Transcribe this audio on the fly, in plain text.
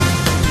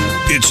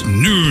It's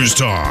news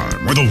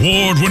time with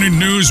award-winning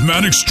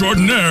newsman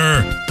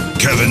extraordinaire,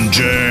 Kevin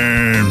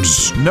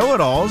James.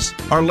 Know-it-alls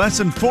are less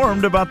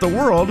informed about the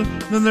world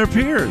than their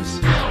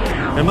peers.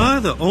 Am I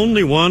the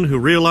only one who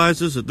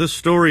realizes that this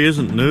story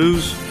isn't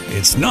news?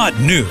 It's not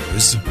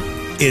news.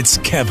 It's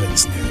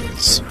Kevin's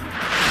news.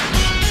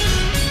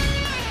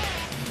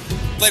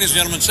 Ladies and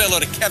gentlemen, say hello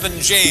to Kevin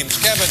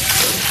James. Kevin.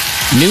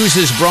 News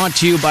is brought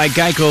to you by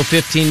Geico.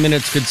 15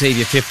 minutes could save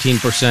you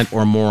 15%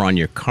 or more on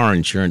your car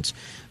insurance.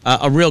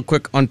 A real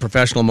quick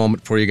unprofessional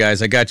moment for you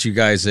guys. I got you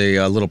guys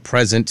a little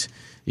present.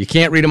 You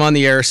can't read them on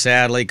the air,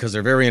 sadly, because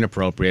they're very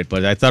inappropriate,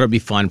 but I thought it'd be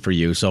fun for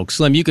you. So,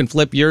 Slim, you can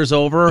flip yours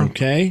over.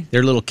 Okay.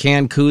 They're little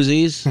can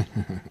koozies.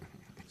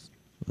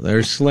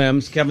 There's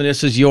Slim's. Kevin,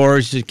 this is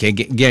yours. Okay,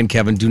 again,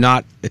 Kevin, do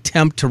not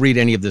attempt to read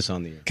any of this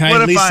on the air. Can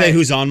I at least say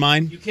who's on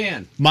mine? You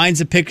can.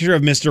 Mine's a picture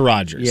of Mr.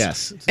 Rogers.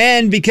 Yes.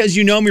 And because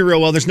you know me real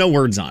well, there's no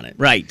words on it.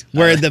 Right.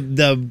 Where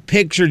the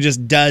picture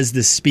just does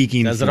the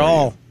speaking does it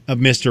all. Of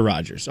Mr.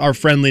 Rogers, our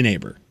friendly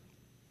neighbor.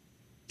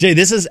 Jay,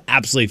 this is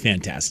absolutely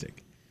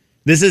fantastic.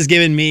 This has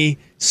given me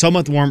so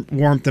much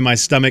warmth in my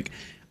stomach.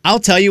 I'll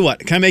tell you what.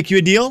 Can I make you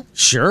a deal?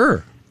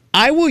 Sure.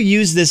 I will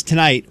use this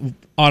tonight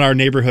on our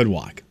neighborhood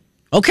walk.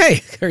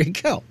 Okay, there you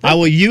go. I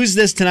will use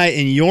this tonight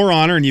in your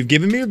honor, and you've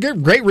given me a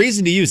great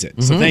reason to use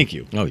it. So thank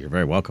you. Oh, you're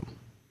very welcome.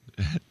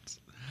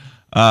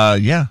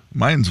 Yeah,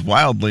 mine's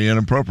wildly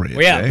inappropriate.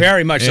 Well, yeah,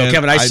 very much so, And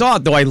Kevin. I saw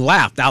it, though I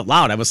laughed out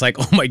loud. I was like,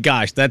 oh my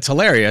gosh, that's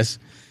hilarious.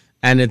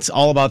 And it's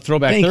all about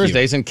Throwback Thank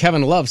Thursdays, and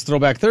Kevin loves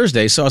Throwback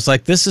Thursdays. So I was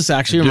like, this is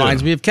actually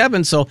reminds me of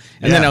Kevin. So,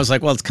 and then I was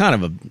like, well, it's kind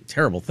of a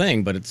terrible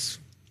thing, but it's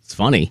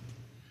funny.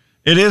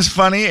 It is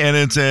funny, and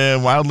it's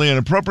wildly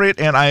inappropriate,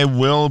 and I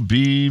will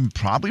be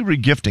probably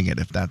regifting it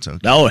if that's okay.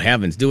 Oh,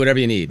 heavens. Do whatever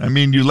you need. I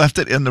mean, you left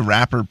it in the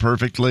wrapper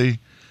perfectly,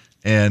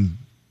 and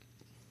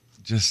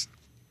just,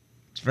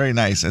 it's very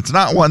nice. It's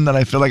not one that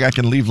I feel like I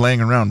can leave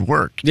laying around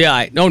work.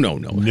 Yeah, no. No.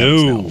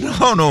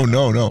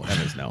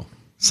 Heavens, no.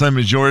 Slim,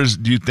 is yours,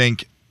 do you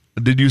think,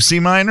 did you see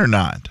mine or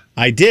not?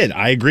 I did.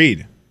 I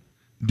agreed.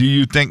 Do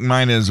you think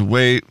mine is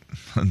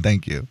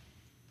thank you.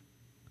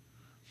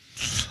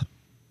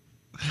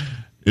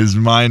 Is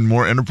mine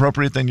more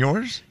inappropriate than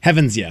yours?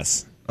 Heavens,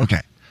 yes.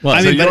 Okay.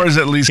 Well, so yours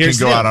at least can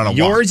go out on a walk.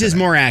 Yours is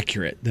more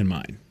accurate than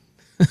mine.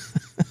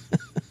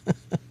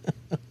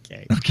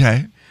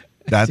 Okay.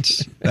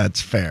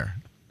 That's fair.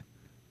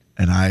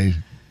 And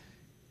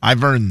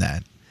I've earned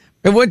that.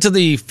 It went to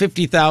the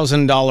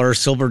 $50,000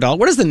 silver dollar.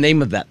 What is the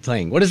name of that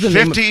thing? What is the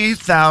name?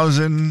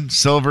 $50,000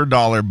 silver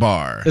dollar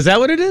bar. Is that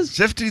what it is?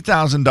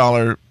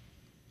 $50,000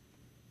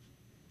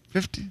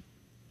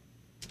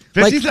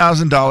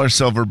 $50,000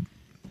 silver.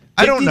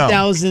 I don't know.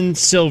 $50,000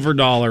 silver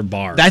dollar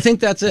bar. I think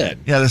that's it.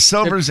 Yeah, the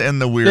silver's in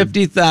the weird.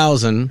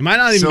 50,000. It might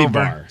not even be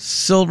bar.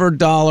 Silver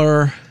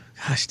dollar.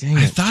 Gosh dang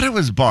it. I thought it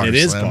was bar. It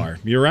is Slim. bar.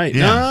 You're right.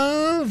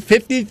 Yeah. No,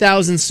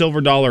 50,000 silver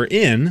dollar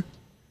in.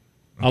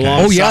 Okay.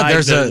 Alongside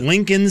there's the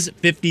Lincoln's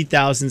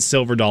 50,000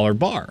 silver dollar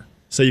bar.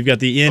 So you've got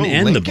the inn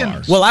and Lincoln. the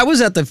bar. Well, I was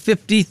at the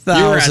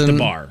 50,000. You were at the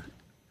bar.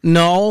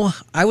 No,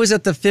 I was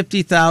at the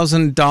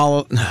 $50,000.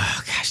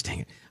 Oh, gosh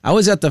dang it. I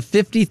was at the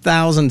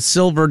 50,000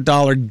 silver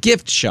dollar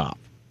gift shop.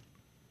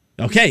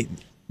 Okay.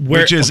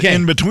 Which is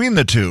in between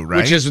the two,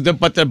 right?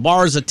 But the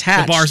bar's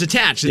attached. The bar's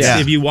attached. It's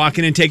if you walk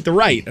in and take the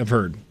right, I've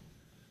heard.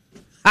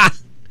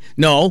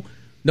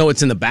 No,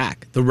 it's in the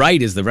back. The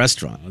right is the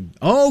restaurant.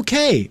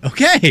 Okay.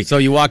 So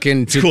you walk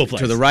in cool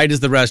place. To the right is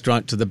the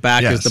restaurant, to the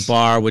back is the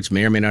bar, which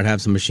may or may not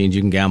have some machines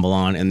you can gamble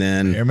on, and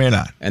then may or may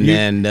not. And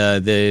then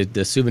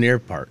the souvenir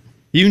part.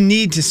 You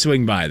need to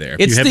swing by there.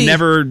 If you have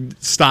never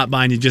stopped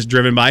by and you've just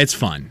driven by, it's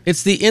fun.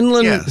 It's the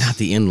inland, not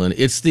the inland.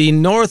 It's the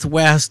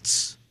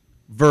Northwest's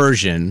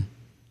version,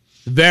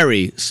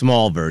 very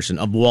small version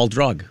of Wall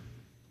Drug.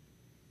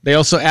 They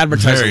also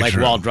advertise it like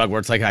Wall Drug, where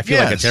it's like I feel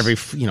like it's every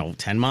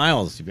 10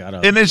 miles you've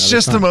got. And it's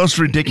just the most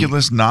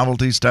ridiculous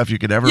novelty stuff you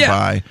could ever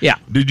buy. Yeah.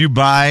 Did you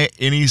buy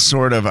any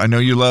sort of? I know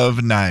you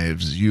love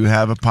knives. You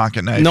have a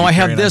pocket knife. No, I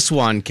have this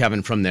one,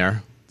 Kevin, from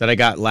there that I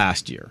got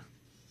last year.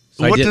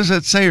 So what does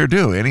it say or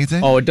do?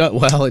 Anything? Oh, it does.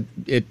 Well,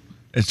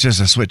 it's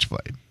just a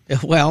switchblade.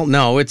 Well,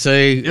 no, it's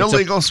a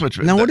illegal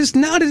switchblade. No, it is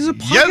not. It is a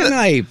pocket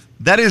knife.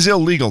 That is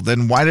illegal.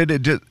 Then why did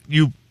it just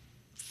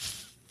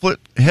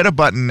hit a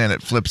button and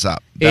it flips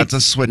up? That's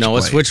a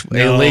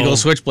switchblade. A legal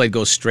switchblade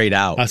goes straight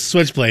out. A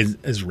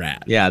switchblade is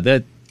rad. Yeah,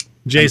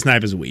 Jay's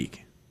knife is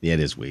weak. Yeah, it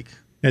is weak.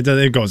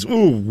 It goes,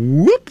 ooh,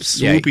 whoops,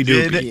 swoopy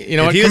doopy. You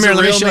know what? Come here,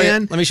 let me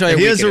show you. If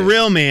he was a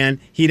real man,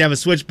 he'd have a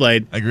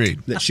switchblade.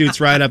 Agreed. That shoots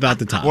right up out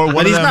the top.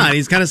 But he's not.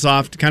 He's kind of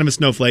soft, kind of a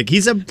snowflake.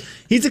 He's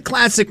a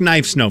classic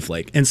knife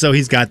snowflake, and so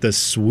he's got the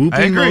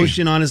swooping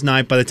motion on his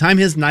knife. By the time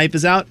his knife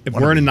is out, if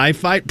we're in a knife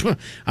fight,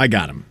 I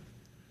got him.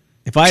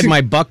 If I had my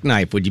buck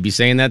knife, would you be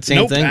saying that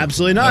same thing? Nope,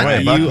 absolutely not.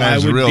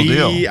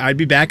 I'd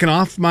be backing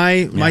off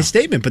my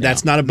statement, but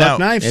that's not a buck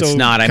knife. It's so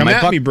not. Come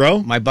at me,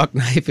 bro. My buck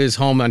knife is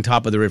home on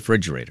top of the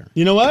refrigerator.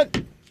 You know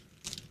what?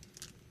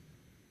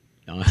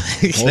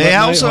 They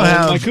also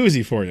have my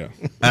koozie for you.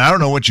 And I don't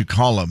know what you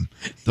call them.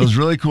 Those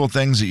really cool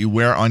things that you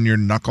wear on your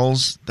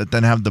knuckles that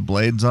then have the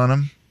blades on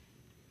them.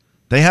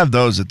 They have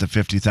those at the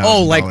 $50,000.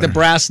 Oh, like the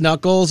brass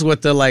knuckles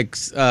with the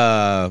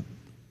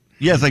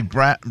Yeah, it's like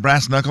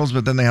brass knuckles,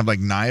 but then they have like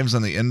knives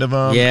on the end of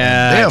them.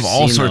 Yeah, they have I've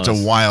all seen sorts those.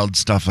 of wild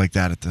stuff like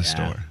that at the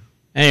store.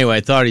 Anyway,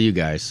 I thought of you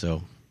guys,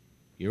 so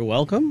you're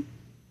welcome.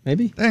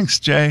 Maybe. Thanks,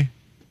 Jay.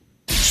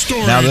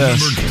 Story Now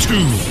this.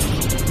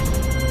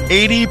 number 2.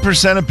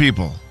 80% of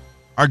people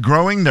are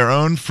growing their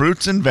own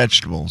fruits and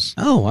vegetables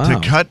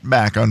to cut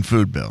back on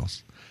food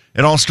bills.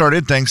 It all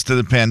started thanks to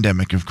the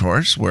pandemic, of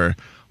course, where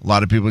a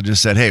lot of people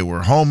just said, hey,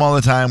 we're home all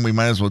the time. We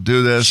might as well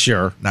do this.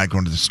 Sure. Not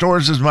going to the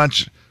stores as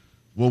much.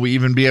 Will we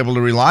even be able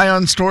to rely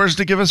on stores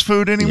to give us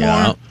food anymore?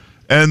 Yeah.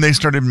 And they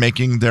started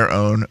making their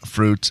own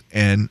fruits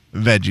and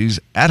veggies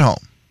at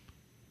home.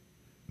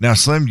 Now,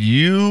 Slim,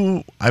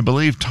 you, I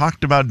believe,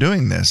 talked about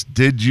doing this.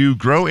 Did you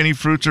grow any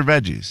fruits or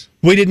veggies?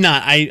 We did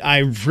not.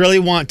 I really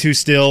want to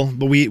still,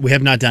 but we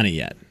have not done it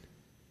yet.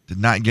 Did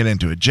not get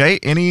into it. Jay,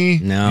 any?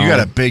 No. You got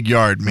a big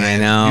yard,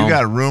 man. I know. You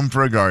got room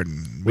for a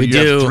garden. We you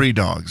do. have 3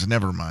 dogs.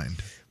 Never mind.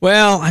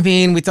 Well, I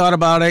mean, we thought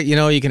about it. You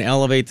know, you can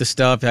elevate the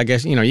stuff. I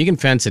guess, you can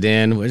fence it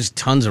in. There's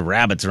tons of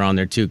rabbits around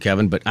there too,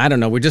 Kevin. But I don't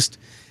know.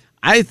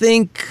 I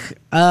think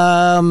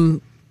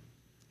effort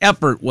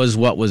was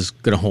what was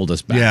going to hold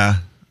us back. Yeah.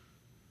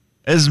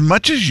 As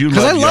much as you love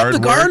Because I love yard the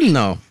work, garden,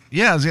 though.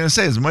 Yeah, I was going to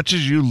say, as much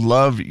as you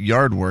love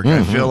yard work,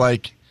 I feel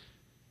like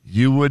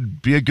you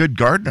would be a good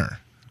gardener.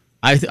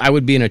 I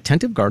would be an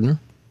attentive gardener.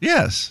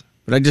 Yes.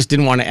 But I just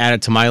didn't want to add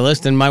it to my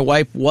list, and my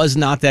wife was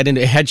not that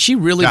into it. Had she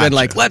really been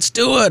like, let's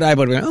do it, I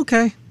would have been,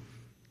 okay.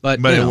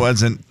 But it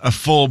wasn't a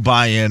full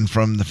buy-in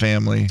from the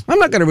family. I'm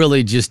not going to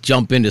really just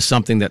jump into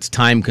something that's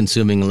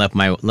time-consuming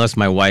unless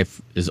my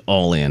wife is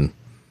all in.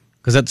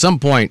 Because at some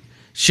point,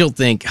 she'll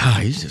think,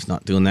 he's just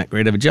not doing that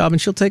great of a job,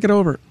 and she'll take it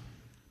over.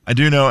 I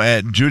do know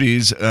at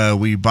Judy's,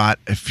 we bought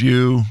a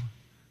few,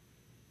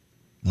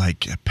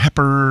 like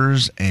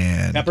peppers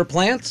and Pepper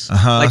plants?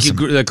 Like you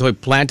grew,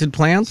 like planted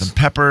plants? some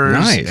peppers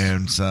Nice.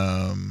 and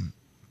some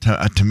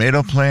a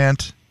tomato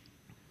plant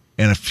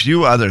and a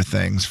few other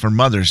things for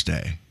Mother's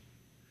Day.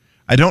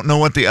 I don't know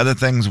what the other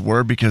things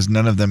were because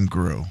none of them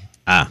grew.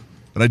 But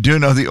I do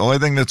know the only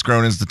thing that's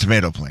grown is the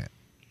tomato plant.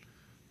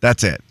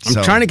 That's it.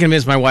 I'm trying to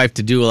convince my wife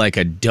to do like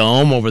a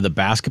dome over the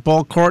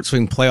basketball court so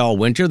we can play all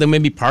winter. Then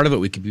maybe part of it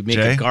we could make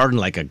Jay? a garden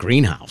like a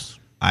greenhouse.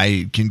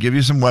 I can give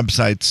you some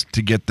websites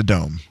to get the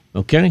dome.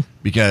 Okay.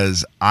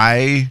 Because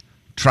I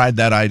tried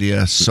that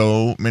idea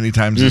so many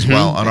times as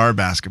well on our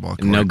basketball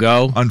court. No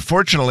go?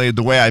 Unfortunately,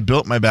 the way I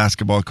built my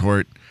basketball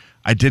court,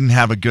 I didn't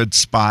have a good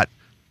spot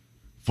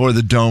for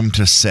the dome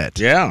to sit.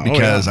 Yeah.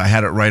 Because I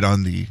had it right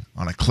on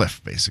a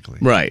cliff, basically.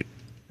 Right.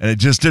 And it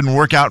just didn't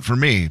work out for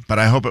me, but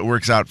I hope it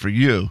works out for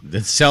you.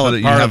 Let's sell so it that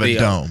you part have of a the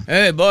dome.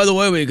 Hey, by the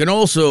way, we can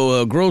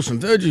also grow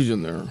some veggies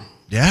in there.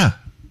 Yeah.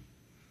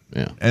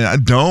 Yeah. And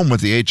a dome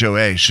with the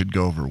HOA should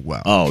go over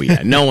well. Oh,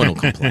 yeah. No one will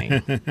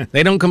complain.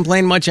 They don't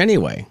complain much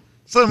anyway.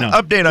 Some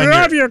update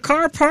on your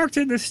car parked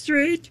in the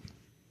street.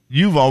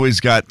 You've always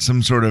got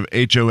some sort of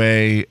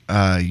HOA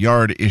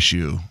yard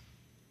issue.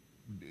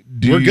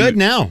 We're good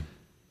now.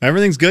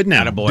 Everything's good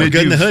now. Attaboy. We're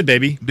good in the hood,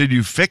 baby. Did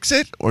you fix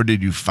it or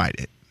did you fight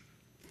it?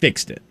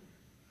 Fixed it.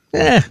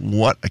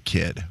 What a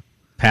kid.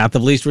 Path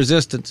of least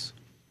resistance.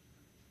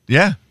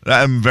 Yeah,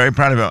 I'm very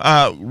proud of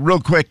him. Real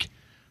quick,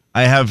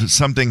 I have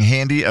something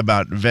handy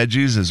about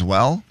veggies as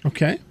well.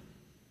 Okay.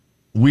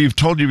 We've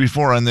told you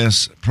before on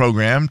this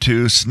program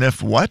to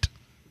sniff what?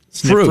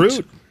 Sniff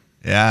fruit.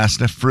 Yeah,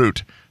 sniff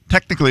fruit.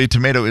 Technically,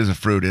 tomato is a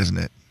fruit, isn't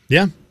it?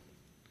 Yeah.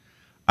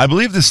 I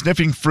believe the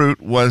sniffing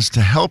fruit was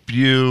to help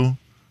you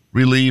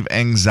relieve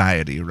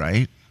anxiety,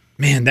 right?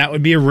 Man, that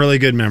would be a really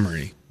good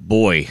memory.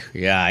 Boy,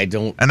 yeah, I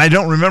don't. And I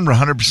don't remember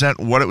 100%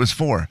 what it was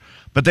for.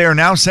 But they are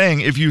now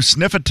saying if you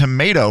sniff a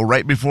tomato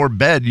right before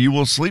bed, you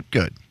will sleep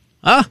good.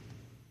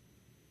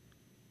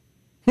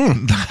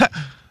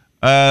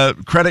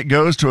 Credit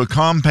goes to a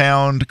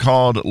compound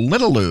called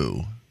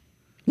Linaloo.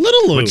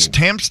 Which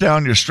tamps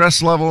down your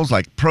stress levels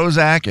like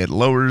Prozac. It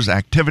lowers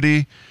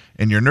activity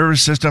in your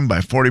nervous system by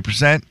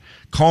 40%,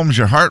 calms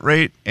your heart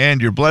rate and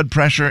your blood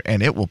pressure,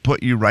 and it will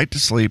put you right to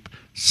sleep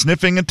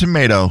sniffing a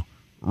tomato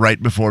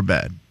right before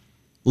bed.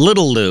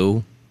 Little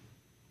Lou,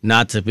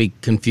 not to be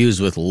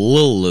confused with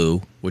Lil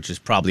Lou, which is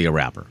probably a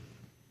rapper.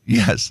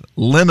 Yes,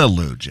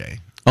 Linaloo, Jay.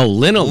 Oh,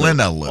 Linaloo.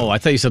 Linaloo. Oh, I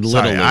thought you said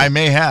Little Sorry, Lou. I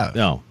may have.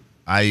 No.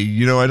 I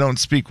don't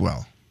speak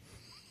well.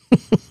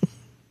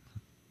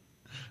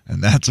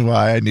 And that's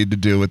why I need to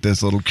do what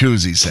this little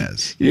koozie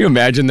says. Can you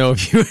imagine though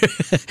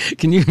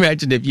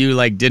if you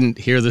like didn't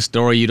hear the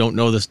story, you don't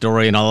know the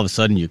story, and all of a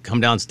sudden you come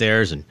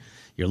downstairs and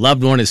your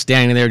loved one is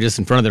standing there just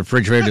in front of the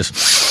refrigerator,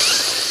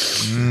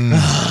 just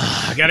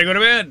I gotta go to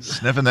bed.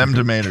 Sniffing them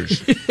tomatoes.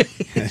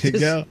 There you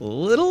go. A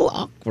little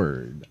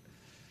awkward.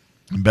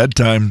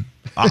 Bedtime.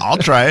 I'll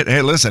try it.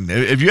 Hey, listen,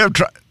 if you have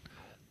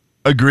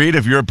agreed,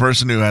 if you're a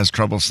person who has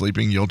trouble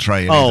sleeping, you'll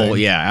try anything. Oh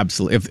yeah,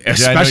 absolutely. Especially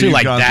Especially I know you've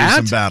like gone that.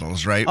 through some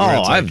battles, right? Oh,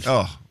 Where it's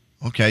like,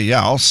 okay,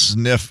 yeah, I'll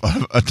sniff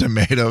a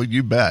tomato.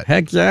 You bet.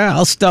 Heck yeah,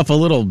 I'll stuff a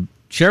little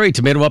cherry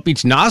tomato up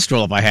each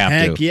nostril if I have to.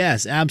 Heck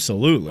yes,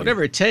 absolutely.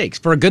 Whatever it takes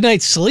for a good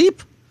night's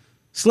sleep.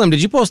 Slim,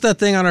 did you post that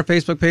thing on our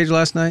Facebook page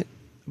last night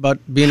about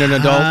being an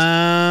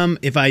adult?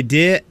 If I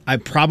did, I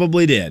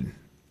probably did.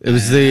 It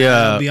was the...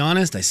 I'll be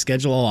honest, I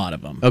schedule a lot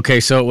of them. Okay,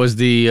 so it was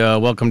the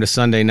Welcome to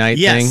Sunday Night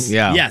thing?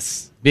 Yeah.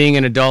 Yes. Being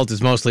an adult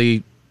is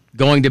mostly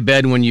going to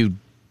bed when you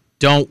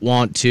don't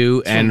want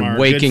to From and our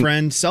waking... good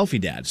friend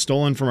Selfie Dad.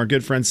 Stolen from our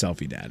good friend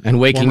Selfie Dad. And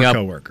waking up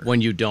coworker.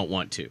 when you don't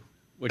want to.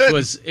 Which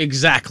was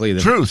exactly the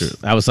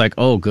truth. I was like,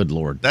 oh, good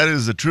Lord. That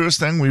is the truest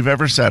thing we've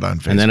ever said on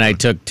Facebook. And then I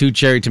took 2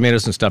 cherry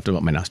tomatoes and stuffed them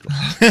up my nostrils.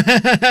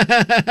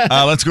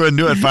 Let's go ahead and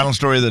do it. Final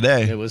story of the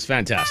day. It was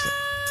fantastic.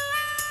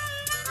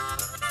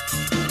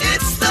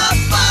 It's the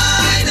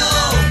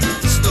final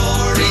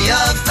story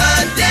of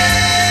the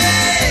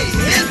day.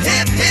 Hip,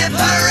 hip, hip,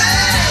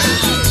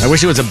 hooray! I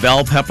wish it was a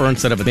bell pepper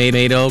instead of a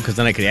tomato, because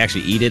then I could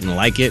actually eat it and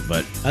like it,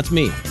 but that's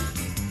me.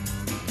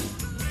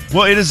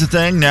 Well, it is a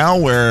thing now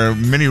where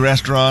many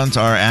restaurants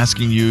are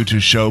asking you to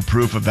show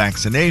proof of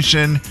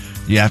vaccination.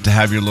 You have to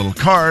have your little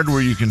card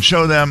where you can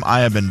show them, I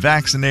have been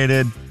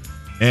vaccinated,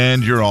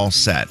 and you're all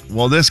set.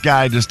 Well, this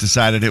guy just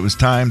decided it was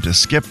time to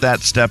skip that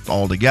step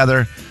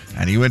altogether,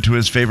 and he went to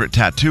his favorite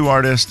tattoo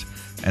artist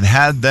and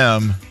had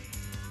them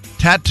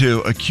tattoo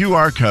a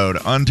QR code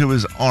onto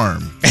his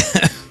arm,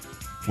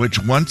 which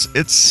once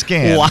it's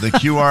scanned, the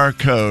QR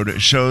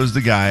code shows the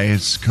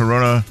guy's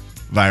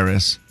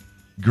coronavirus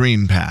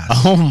green pass.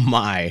 Oh,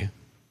 my.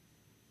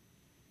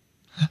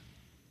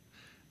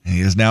 And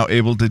he is now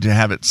able to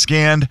have it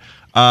scanned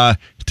to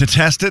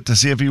test it, to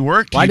see if he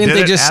worked. Why didn't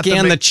they just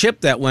scan the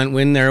chip that went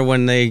in there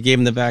when they gave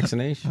him the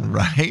vaccination?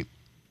 Right.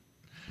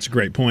 That's a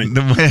great point.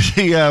 When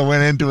he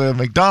went into a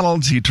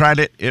McDonald's, he tried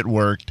it. It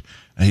worked.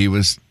 He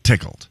was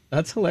tickled.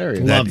 That's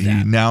hilarious. Love that.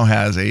 He now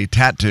has a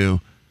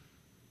tattoo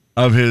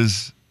of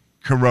his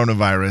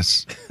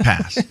coronavirus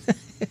pass.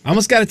 I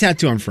almost got a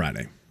tattoo on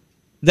Friday.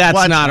 That's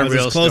What? not a I was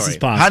real as close story. as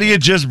possible. How do you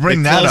just bring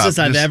the that up? closest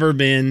I've Just- ever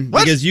been,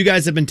 What? because you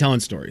guys have been telling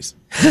stories.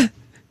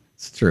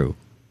 It's true.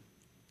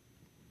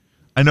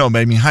 I know, but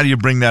I mean, how do you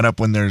bring that up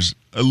when there's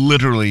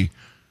literally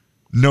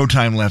no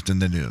time left in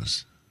the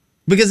news?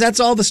 Because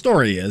that's all the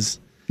story is.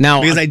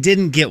 Now, Because I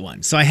didn't get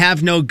one. So I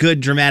have no good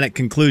dramatic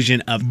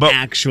conclusion of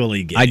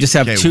actually getting I just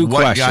have Okay, 2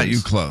 what questions. got you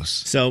close?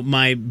 So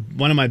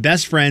one of my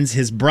best friends,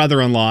 his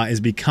brother-in-law, is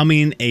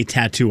becoming a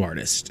tattoo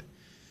artist.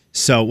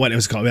 So what it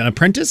was called, an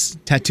apprentice?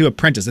 Tattoo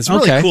apprentice. It's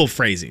really Okay. cool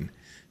phrasing.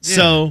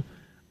 So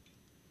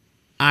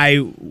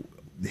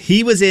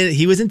he was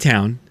in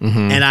town,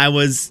 and I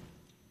was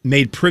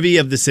made privy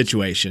of the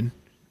situation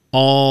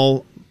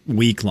all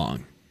week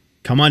long.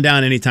 Come on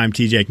down anytime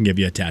TJ can give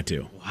you a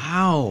tattoo.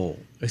 Wow.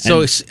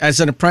 So as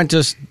an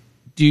apprentice,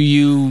 do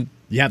you...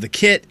 You have the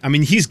kit. I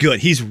mean, he's good.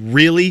 He's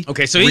really,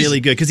 really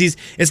good. Because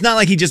it's not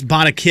like he just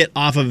bought a kit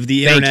off of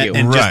the internet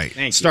and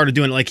just started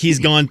doing it. Like, he's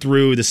gone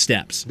through the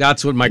steps.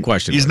 That's what my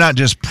question He's was. not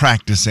just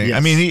practicing. Yes. I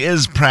mean, he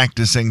is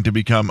practicing to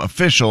become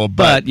official,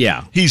 but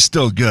yeah. he's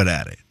still good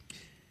at it.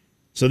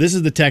 So this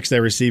is the text I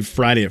received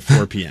Friday at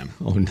 4 p.m.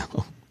 Oh,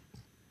 no.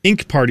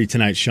 Ink party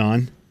tonight,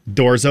 Sean.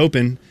 Doors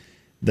open.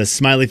 The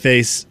smiley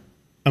face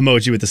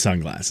emoji with the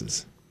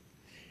sunglasses.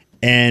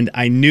 And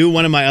I knew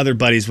one of my other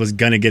buddies was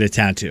going to get a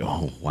tattoo.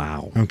 Oh,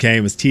 wow. Okay,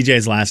 it was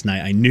TJ's last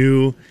night. I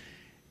knew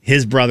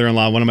his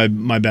brother-in-law, one of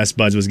my best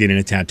buds, was getting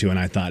a tattoo, and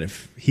I thought,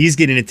 if he's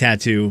getting a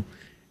tattoo,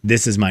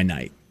 this is my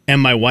night. And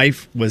my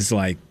wife was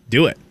like,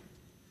 do it.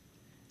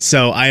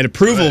 So I had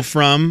approval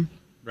from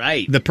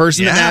the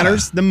person that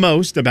matters the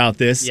most about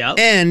this. Yep.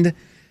 And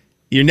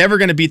you're never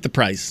going to beat the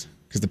price,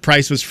 because the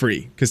price was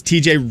free. Because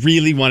TJ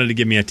really wanted to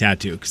give me a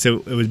tattoo, so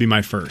it would be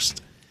my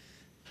first.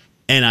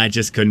 And I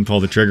just couldn't pull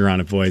the trigger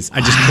on it, boys.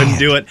 I just couldn't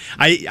do it.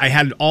 I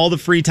had all the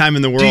free time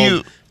in the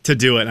world to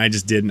do it, and I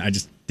just didn't. I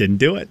just didn't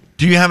do it.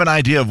 Do you have an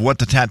idea of what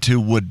the tattoo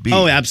would be?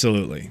 Oh,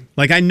 absolutely.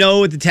 Like, I know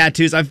with the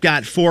tattoos, I've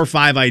got 4 or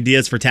 5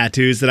 ideas for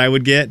tattoos that I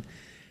would get.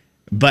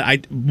 But I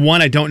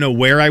don't know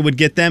where I would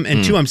get them.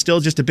 And 2, I'm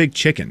still just a big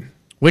chicken.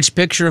 Which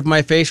picture of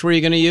my face were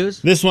you going to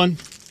use? This one.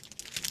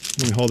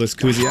 Let me hold this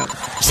koozie up.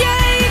 Jay,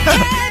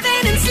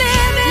 Kevin, and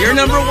Slim. You're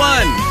number 1.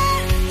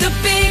 The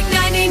big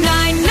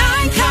 99.9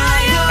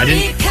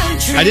 Coyote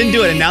Country. I didn't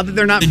do it, and now that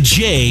they're not... The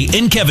Jay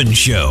and Kevin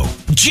Show.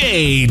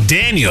 Jay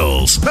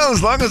Daniels. Well,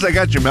 as long as I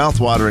got your mouth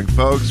watering,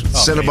 folks.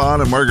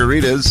 Cinnabon and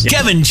margaritas.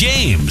 Kevin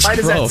James. Why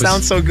does that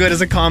sound so good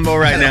as a combo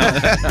right now?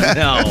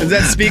 No. Does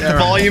that speak the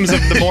volumes of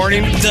the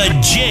morning? The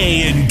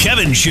Jay and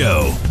Kevin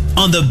Show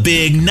on the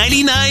big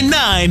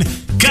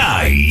 99.9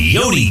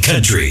 Coyote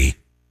Country.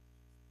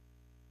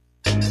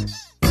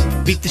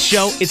 Beat the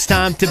show, it's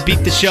time to beat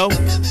the show.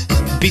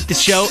 Beat the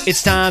show,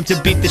 it's time to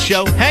beat the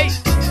show. Hey!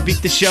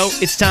 Beat the show,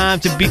 it's time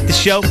to beat the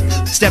show.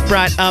 Step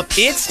right up,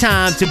 it's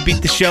time to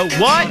beat the show.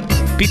 What?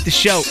 Beat the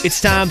show, it's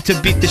time to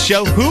beat the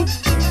show. Who?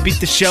 Beat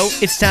the show,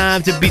 it's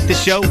time to beat the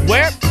show.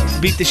 Where?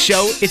 Beat the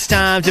show, it's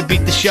time to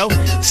beat the show.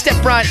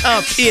 Step right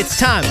up, it's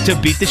time to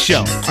beat the show.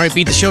 All right,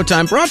 Beat the Show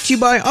time. Brought to you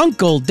by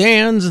Uncle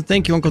Dan's. And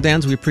thank you, Uncle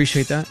Dan's. We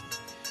appreciate that.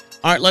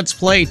 All right, let's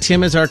play.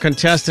 Tim is our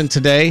contestant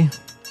today.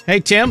 Hey,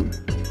 Tim.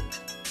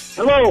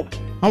 Hello.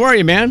 How are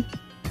you, man?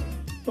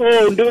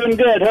 Oh, doing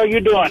good. How you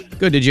doing?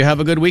 Good. Did you have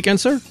a good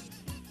weekend, sir?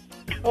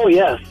 Oh,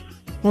 yes.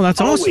 Well,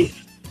 that's awesome.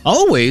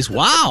 Always?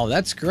 Wow,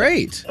 that's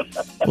great.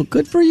 Well,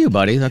 good for you,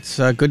 buddy. That's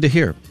good to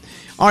hear.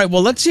 All right,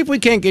 well, let's see if we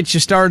can't get you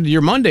started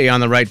your Monday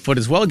on the right foot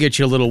as well. Get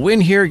you a little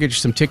win here, get you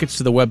some tickets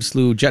to the Web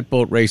Slew jet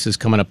boat races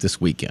coming up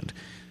this weekend.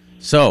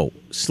 So,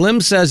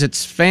 Slim says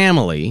it's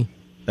family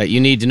that you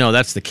need to know.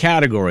 That's the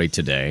category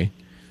today.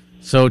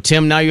 So,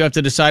 Tim, now you have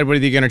to decide whether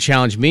you're going to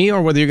challenge me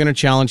or whether you're going to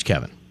challenge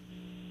Kevin.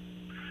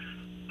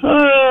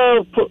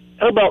 How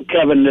about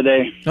Kevin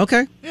today?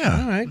 Okay.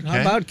 Yeah. All right. Okay.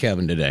 How about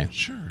Kevin today?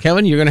 Sure.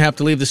 Kevin, you're going to have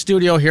to leave the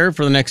studio here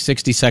for the next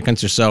 60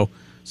 seconds or so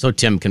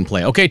Tim can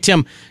play. Okay,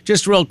 Tim,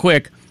 just real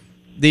quick.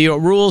 The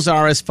rules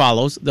are as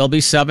follows. There'll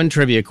be 7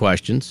 trivia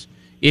questions.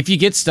 If you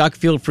get stuck,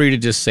 feel free to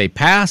just say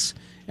pass,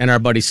 and our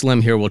buddy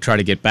Slim here will try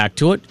to get back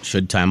to it,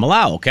 should time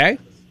allow, okay?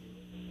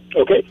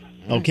 Okay.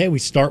 Okay, we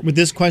start with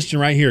this question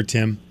right here,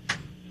 Tim.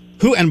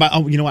 You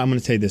know what? I'm going to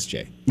tell you this,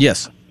 Jay.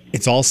 Yes.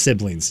 It's all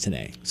siblings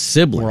today.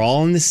 Siblings. We're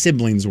all in the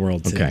siblings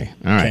world today. Okay,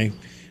 all right. All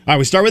right,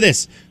 we start with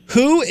this.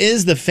 Who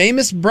is the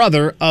famous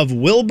brother of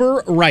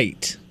Wilbur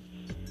Wright?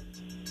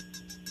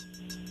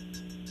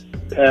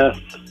 Pass.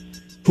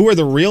 Who are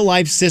the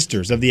real-life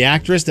sisters of the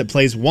actress that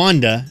plays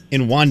Wanda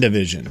in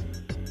WandaVision?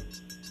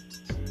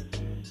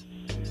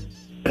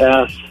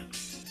 Pass.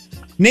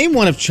 Name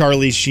one of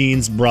Charlie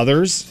Sheen's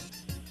brothers.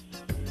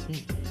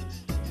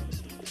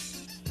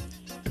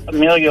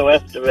 Emilio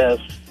Estevez.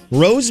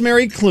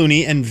 Rosemary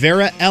Clooney and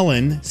Vera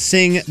Ellen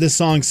sing the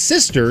song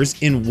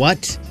Sisters in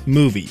what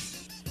movie?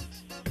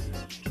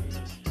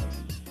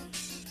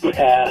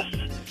 Pass.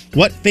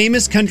 What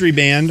famous country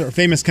band or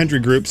famous country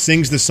group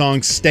sings the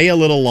song Stay a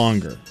Little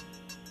Longer?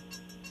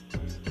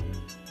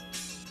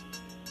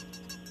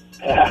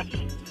 Pass.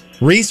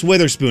 Reese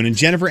Witherspoon and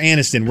Jennifer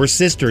Aniston were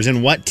sisters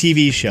in what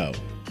TV show?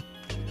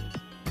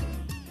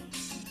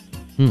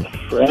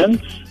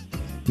 Friends.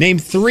 Name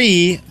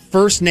 3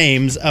 first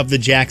names of the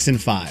Jackson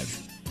 5.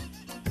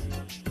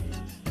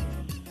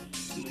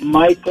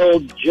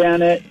 Michael,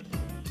 Janet.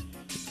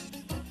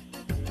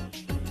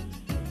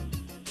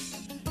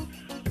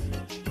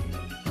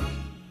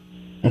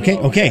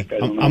 Okay.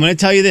 I'm going to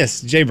tell you this,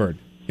 Jaybird.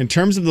 In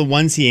terms of the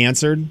ones he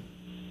answered,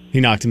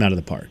 he knocked him out of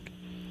the park.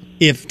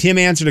 If Tim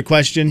answered a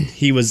question,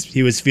 he was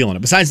feeling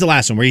it. Besides the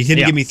last one where he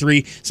didn't give me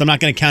 3, so I'm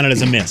not going to count it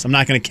as a miss. I'm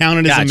not going to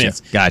count it as a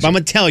miss. Gotcha. But I'm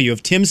going to tell you,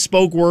 if Tim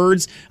spoke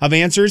words of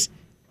answers,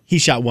 he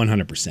shot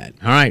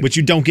 100%. All right. Which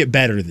you don't get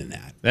better than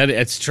that.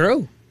 It's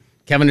true.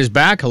 Kevin is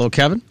back. Hello,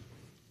 Kevin.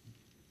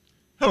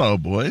 Hello,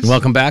 boys.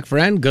 Welcome back,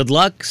 friend. Good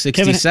luck. 60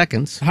 Kevin,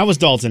 seconds. How was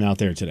Dalton out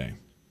there today?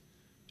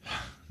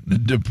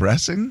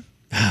 Depressing?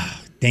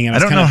 Dang it. I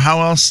don't know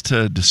how else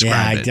to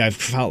describe it. I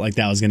felt like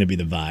that was going to be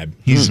the vibe.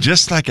 He's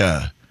just like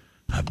a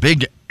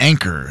big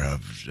anchor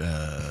of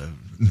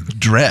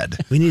dread.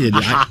 We needed.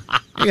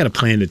 I got a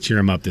plan to cheer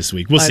him up this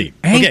week. We'll see.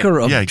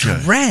 Anchor Okay. of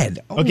dread.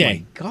 Oh Okay.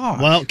 my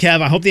God. Well,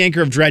 Kev, I hope the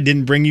anchor of dread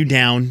didn't bring you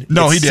down.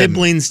 No, It's he didn't.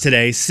 Siblings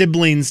today.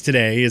 Siblings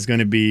today is going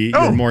to be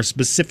your more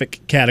specific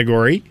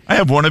category. I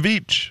have one of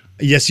each.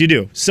 Yes, you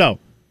do. So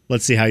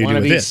let's see how you One do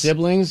of with each this.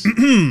 siblings?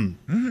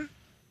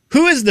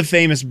 Who is the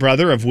famous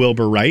brother of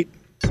Wilbur Wright?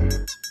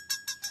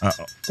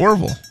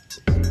 Orville.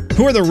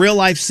 Who are the real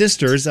life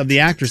sisters of the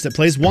actress that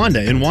plays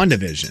Wanda in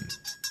WandaVision?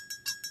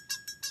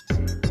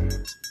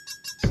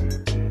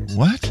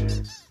 What?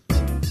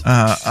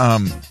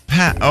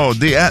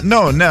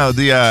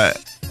 The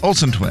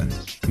Olsen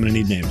twins. I'm going to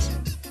need names.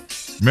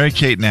 Mary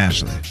Kate and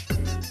Ashley.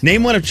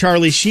 Name one of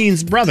Charlie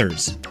Sheen's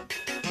brothers.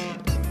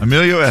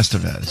 Emilio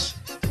Estevez.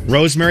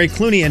 Rosemary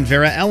Clooney and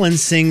Vera Ellen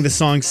sing the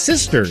song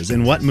Sisters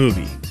in what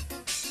movie?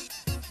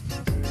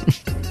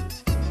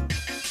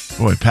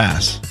 Boy,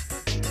 pass.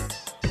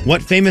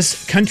 What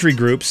famous country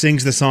group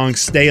sings the song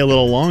Stay a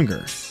Little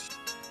Longer?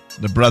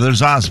 The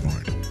Brothers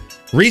Osborne.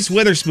 Reese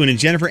Witherspoon and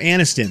Jennifer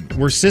Aniston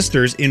were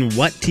sisters in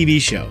what TV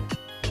show?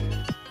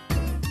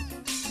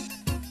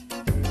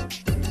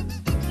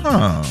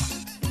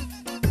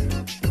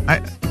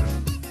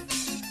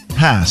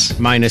 Pass.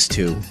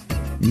 -2.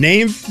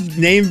 Name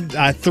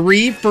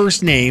 3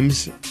 first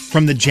names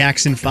from the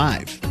Jackson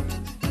 5.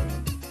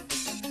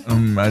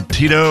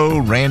 Tito,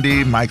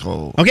 Randy,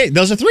 Michael. Okay,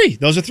 those are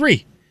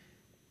 3.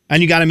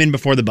 And you got him in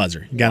before the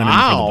buzzer. You got him in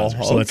before the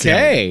buzzer. So let's see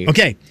how we go.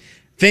 Okay.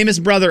 Famous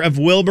brother of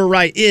Wilbur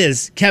Wright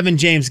is, Kevin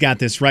James got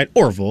this right,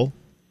 Orville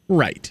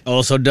Wright.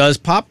 Also does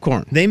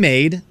popcorn. They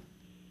made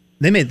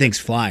things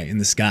fly in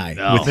the sky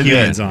with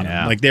humans on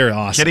them. Like, they're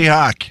awesome. Kitty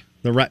Hawk.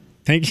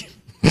 Thank you.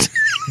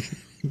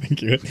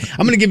 Thank you.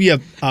 I'm going to give you a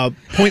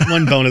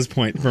 0.1 bonus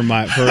point for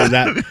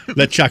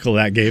that chuckle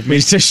that gave me.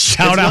 Just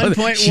shout out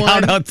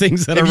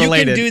things that are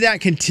related. If you can do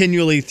that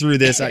continually through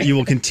this, you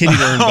will continue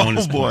to earn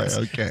bonus points.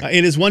 Okay.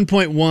 It is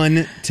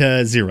 1.1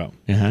 to 0.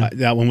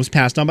 That one was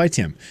passed on by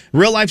Tim.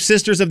 Real life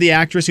sisters of the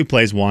actress who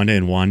plays Wanda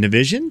in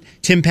WandaVision.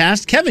 Tim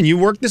passed. Kevin, you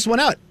worked this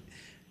one out.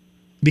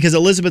 Because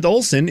Elizabeth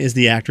Olsen is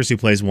the actress who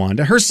plays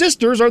Wanda. Her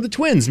sisters are the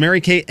twins, Mary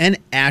Kate and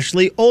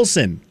Ashley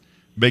Olsen.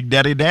 Big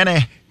Daddy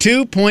Danny.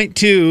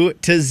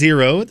 2.2 to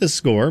 0, the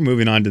score.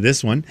 Moving on to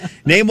this one.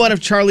 Name one of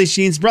Charlie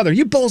Sheen's brother.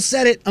 You both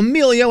said it.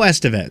 Emilio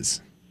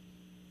Estevez.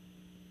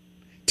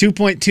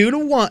 2.2 to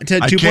 1 to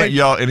 2. I can't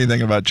yell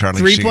anything about Charlie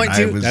Sheen.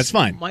 3.2. That's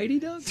fine. Mighty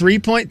Ducks.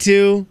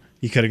 3.2.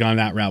 You could have gone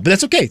that route, but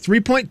that's okay.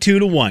 3.2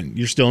 to 1.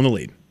 You're still in the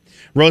lead.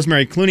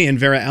 Rosemary Clooney and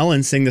Vera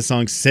Ellen sing the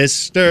song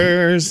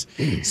Sisters.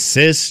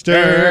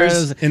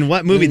 Sisters. In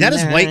what movie? That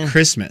is White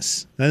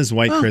Christmas. That is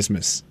White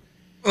Christmas.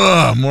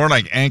 Ugh, more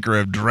like Anchor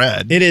of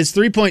Dread. It is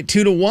 3.2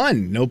 to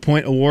 1. No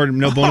point awarded.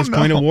 No bonus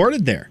point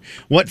awarded there.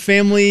 What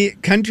family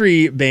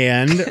country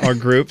band or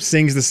group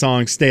sings the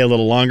song Stay a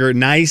Little Longer?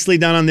 Nicely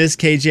done on this,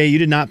 KJ. You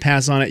did not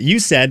pass on it. You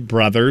said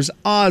Brothers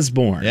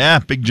Osborne. Yeah,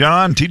 Big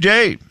John,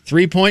 TJ.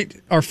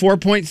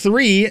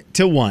 4.3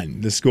 to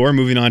 1. The score.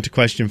 Moving on to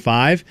question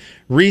 5.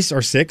 Reese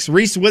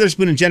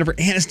Witherspoon and Jennifer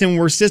Aniston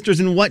were sisters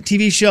in what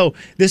TV show?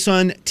 This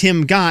one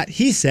Tim got.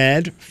 He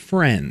said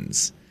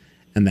Friends.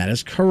 And that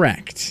is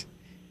correct.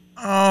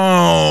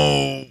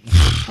 Oh.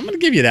 I'm going to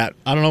give you that.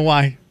 I don't know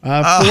why.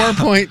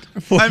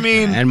 4.4. I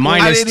mean, and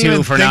minus I didn't 2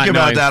 even for think not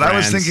about knowing that. Friends. I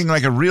was thinking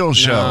like a real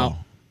show.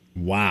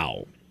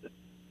 Wow.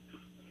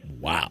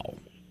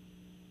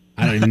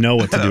 I don't even know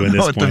what to do at this point. I don't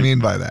know what to mean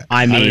by that.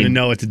 I don't even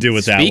know what to do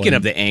with that one. Speaking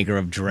of the Anchor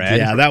of Dread.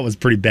 Yeah, that was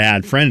pretty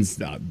bad. Friends.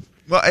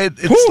 Well,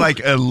 it's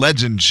like a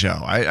legend show.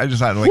 I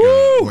just thought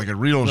like a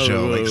real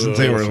show. Like since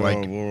they were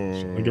like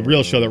a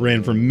real show that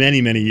ran for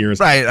many, many years.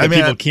 Right. I mean,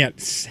 people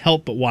can't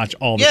help but watch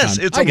all the time. Yes,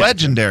 it's a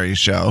legendary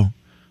show.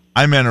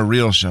 I meant a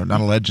real show, not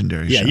a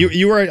legendary show. Yeah,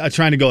 you were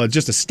trying to go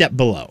just a step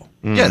below.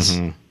 Mm-hmm. Yes.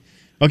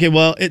 Okay,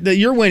 well,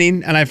 you're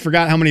winning, and I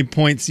forgot how many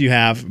points you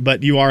have,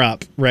 but you are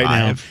up right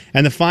now.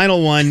 And the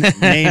final one,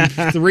 name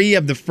 3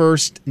 of the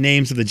first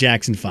names of the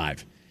Jackson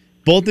 5.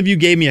 Both of you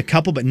gave me a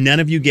couple, but none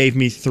of you gave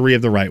me 3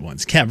 of the right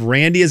ones. Kev,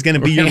 Randy is going to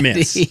be your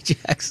miss.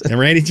 Jackson. And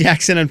Randy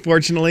Jackson,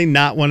 unfortunately,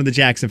 not one of the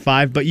Jackson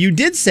 5, but you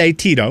did say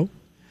Tito.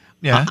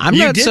 Yeah. I'm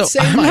not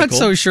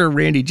so sure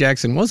Randy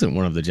Jackson wasn't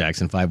one of the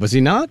Jackson 5. Was he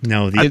not?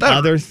 No, the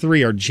other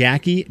 3 are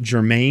Jackie,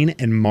 Jermaine,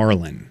 and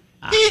Marlon.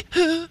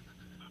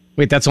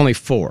 Wait, that's only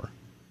 4.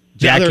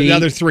 Jackie, the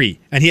other 3.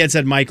 And he had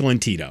said Michael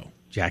and Tito.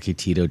 Jackie,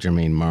 Tito,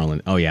 Jermaine,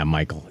 Marlon. Oh, yeah,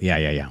 Michael.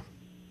 Yeah.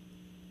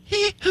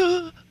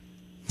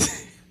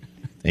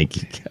 Thank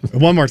you, Kevin.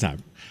 One more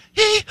time.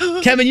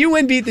 Kevin, you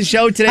beat the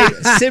show today.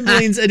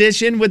 Siblings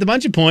edition with a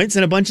bunch of points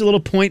and a bunch of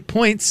little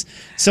points.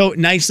 So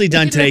nicely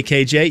done today,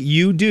 KJ.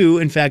 You do,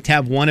 in fact,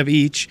 have one of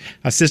each,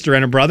 a sister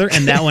and a brother,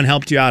 and that one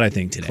helped you out, I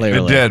think, today.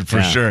 Clearly. It did,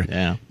 for sure.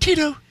 Yeah.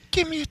 Tito,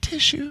 give me a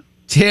tissue.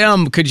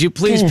 Tim, could you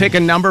please pick a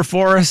number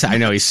for us? I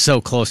know he's so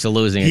close to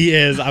losing it. He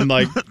is. I'm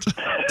like,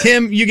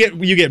 Tim, you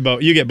get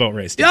boat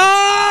race.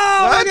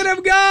 Oh, look at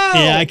him go!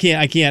 Yeah, I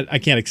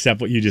can't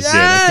accept what you just did.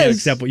 I can't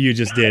accept what you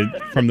just did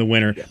from the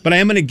winner. But I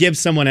am going to give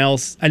someone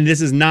else, and this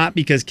is not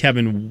because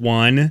Kevin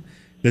won.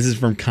 This is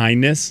from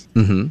kindness.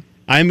 Mm-hmm.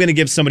 I'm going to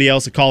give somebody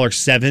else, a caller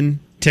 7,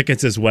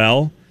 tickets as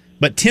well.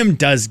 But Tim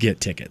does get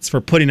tickets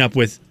for putting up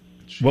with.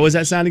 What was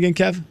that sound again,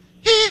 Kev?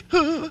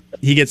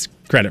 He gets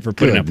credit for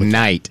putting up with.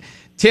 Night.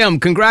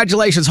 Tim,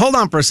 congratulations. Hold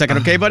on for a second,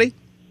 okay, buddy?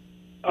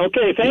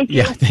 Okay, thank you.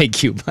 Yeah,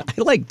 thank you. I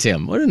like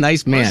Tim. What a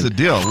nice man. What's the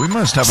deal? We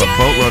must have a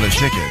boatload of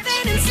tickets.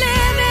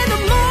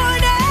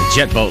 A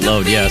jet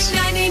boatload, yes.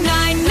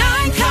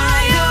 99.9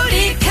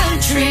 Coyote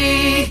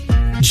Country.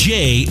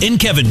 Jay and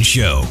Kevin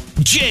Show.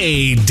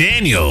 Jay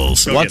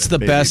Daniels. What's the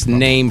best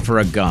name for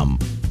a gum?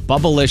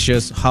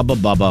 Bubblicious, Hubba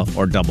Bubba,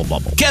 or Double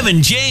Bubble?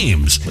 Kevin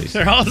James. Please.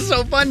 They're all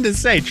so fun to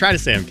say. Try to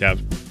say them,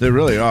 Kev. They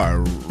really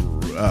are.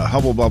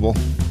 Hubble Bubble.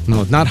 No,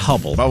 it's not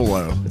Hubble. Bubble.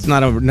 That's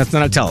not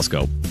a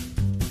telescope.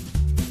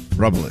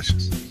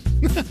 Rubblicious.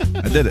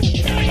 I did it.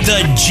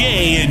 The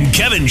Jay and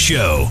Kevin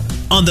Show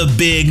on the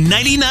Big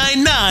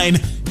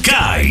 99.9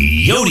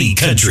 Coyote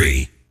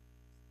Country.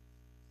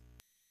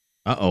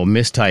 Uh-oh,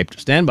 mistyped.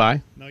 Stand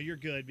by. No, you're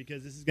good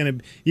because this is going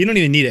to. You don't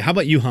even need it. How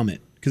about you hum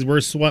it? Because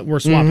we're swapping.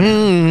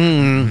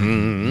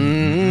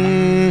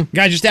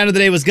 Guys, your stat of the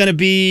day was going to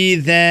be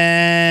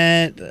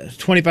that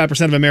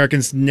 25% of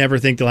Americans never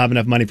think they'll have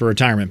enough money for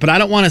retirement. But I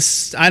don't want to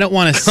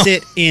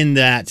sit in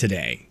that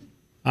today.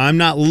 I'm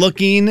not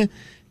looking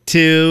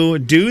to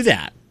do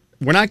that.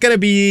 We're not going to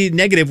be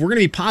negative. We're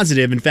going to be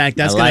positive. In fact,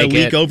 that's going to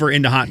leak over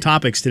into hot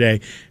topics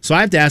today. So I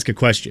have to ask a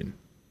question.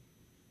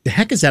 The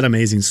heck is that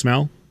amazing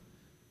smell?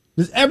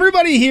 Does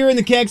everybody here in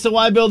the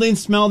KXLY building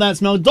smell that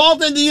smell?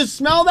 Dalton, do you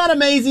smell that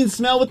amazing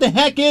smell? What the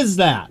heck is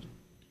that?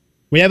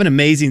 We have an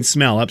amazing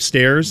smell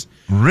upstairs.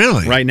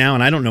 Really? Right now,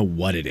 and I don't know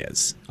what it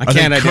is. I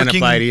can't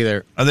identify it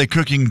either. Are they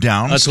cooking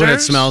downstairs? That's what it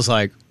smells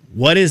like.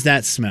 What is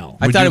that smell?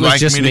 I thought it was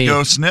just me to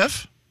go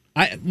sniff?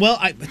 I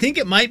think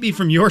it might be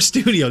from your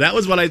studio. That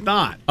was what I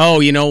thought. Oh,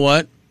 you know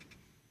what?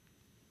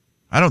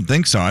 I don't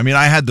think so. I mean,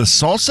 I had the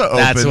salsa open.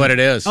 That's what it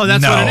is. Oh,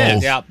 that's what it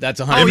is. Yeah,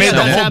 that's 100%. Oh, yeah,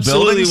 that's whole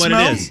absolutely what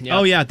building it is. smell?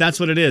 Oh, yeah, that's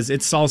what it is.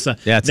 It's salsa.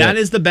 That's that it.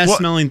 is the best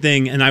smelling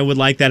thing, and I would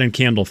like that in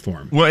candle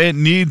form. Well,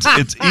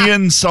 it's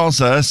Ian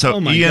salsa, so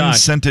Ian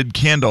gosh. scented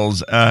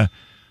candles. I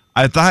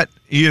thought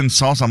Ian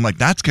salsa, I'm like,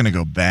 that's going to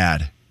go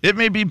bad. It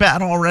may be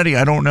bad already.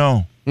 I don't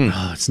know.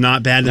 Oh, it's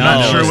not bad. No.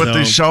 Not sure what though.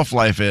 the shelf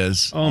life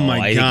is. Oh my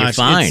I think you're gosh!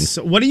 fine.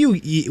 What are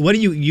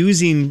you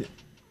using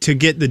to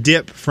get the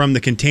dip from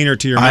the container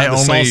to your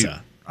mouth? The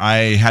salsa.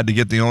 I had to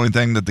get the only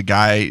thing that the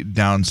guy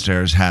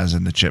downstairs has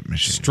in the chip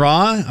machine.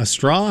 A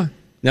straw?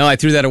 No, I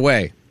threw that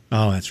away.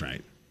 Oh, that's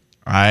right.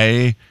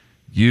 I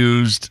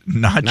used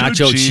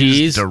nacho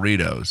cheese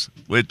Doritos,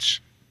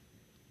 which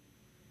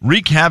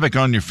wreak havoc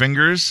on your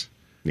fingers.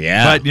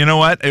 Yeah. But you know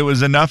what? It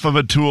was enough of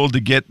a tool to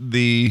get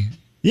the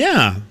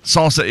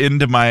salsa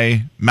into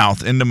my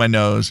mouth, into my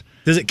nose.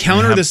 Does it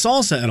counter the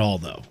salsa at all,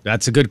 though?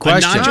 That's a good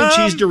question. A nacho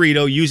cheese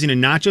Dorito, using a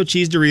nacho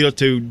cheese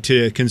Dorito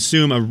to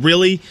consume a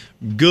really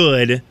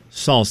good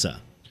salsa.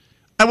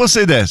 I will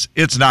say this.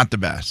 It's not the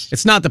best.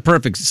 It's not the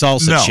perfect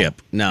salsa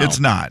chip. No. It's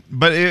not.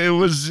 But it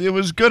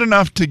was good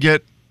enough to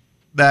get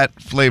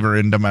that flavor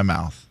into my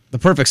mouth. The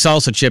perfect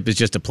salsa chip is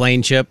just a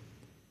plain chip.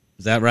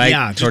 Is that right?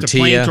 Yeah, just a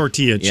plain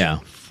tortilla chip. Yeah.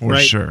 For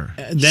sure.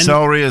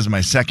 Celery is my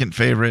second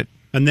favorite.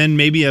 And then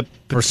maybe a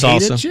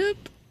potato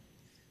chip?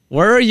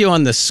 Where are you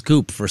on the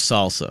scoop for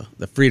salsa?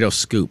 The Frito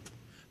scoop?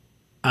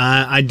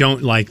 I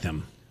don't like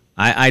them.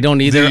 I don't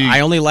either.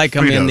 I only like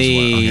them in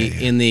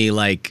the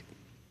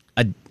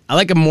I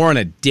like them more in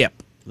a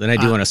dip than I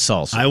do in a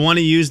salsa. I want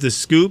to use the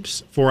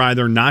scoops for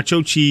either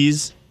nacho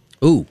cheese.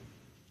 Ooh.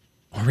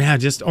 Or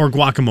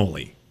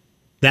guacamole.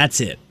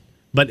 That's it.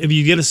 But if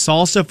you get a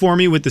salsa for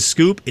me with the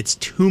scoop, it's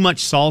too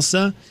much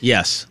salsa.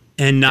 Yes.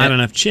 And not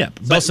enough chip.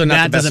 But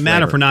that doesn't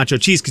matter for nacho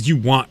cheese because you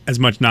want as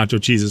much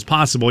nacho cheese as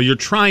possible. You're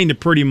trying to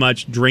pretty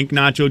much drink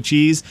nacho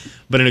cheese,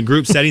 but in a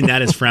group setting,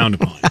 that is frowned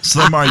upon.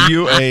 Slim, are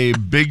you a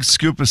big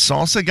scoop of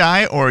salsa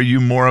guy, or are you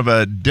more of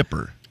a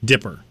dipper?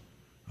 Dipper.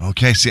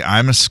 Okay, see,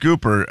 I'm a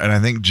scooper, and I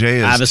think Jay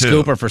is too. I have a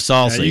scooper for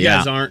salsa, you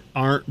guys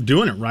aren't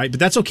doing it right, but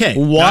that's okay.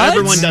 What? Not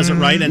everyone does it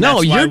right, and that's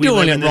why you're we doing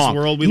live it in wrong. this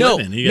world we live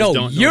in. You guys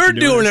don't know you're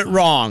doing it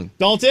wrong.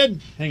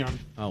 Dalton, hang on.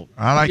 Oh,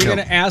 I like you're it.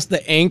 going to ask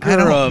the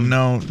anchor of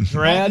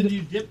Brad? Do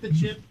you dip the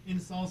chip in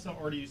salsa,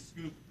 or do you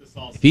scoop the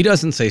salsa? If he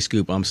doesn't say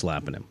scoop, I'm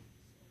slapping him.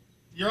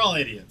 You're all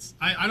idiots.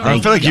 I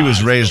feel like he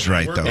was raised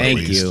right, though.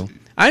 Thank you.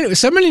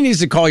 Somebody needs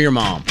to call your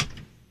mom.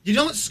 You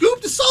don't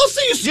scoop the salsa,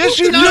 you scoop Yes,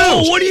 you the do.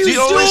 nacho. What are you the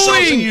doing? only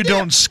salsa you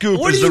don't scoop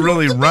is the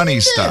really runny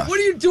stuff. What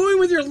are you doing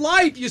with your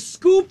life? You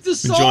scoop the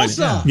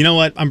salsa. You know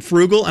what? I'm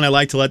frugal, and I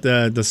like to let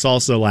the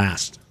salsa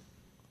last.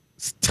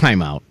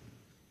 Time out.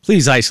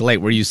 Please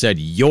isolate where you said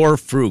you're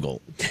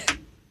frugal.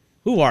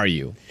 Who are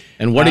you?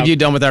 And what have you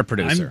done with our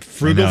producer? I'm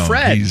Frugal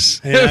Fred.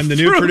 And I'm the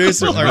new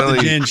producer of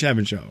the Jen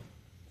Chevin Show.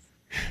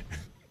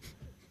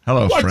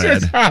 Hello,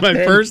 Fred.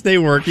 My first day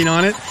working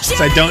on it,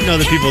 so I don't know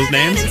the people's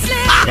names,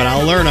 but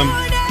I'll learn them.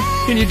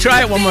 Can you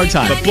try it one more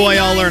time? But boy,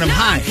 I'll learn them.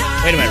 Hi.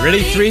 Wait a minute.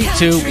 Ready? 3,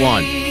 2,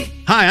 1.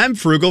 Hi, I'm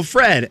Frugal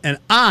Fred, and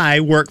I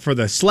work for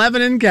the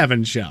Slevin and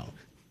Kevin Show.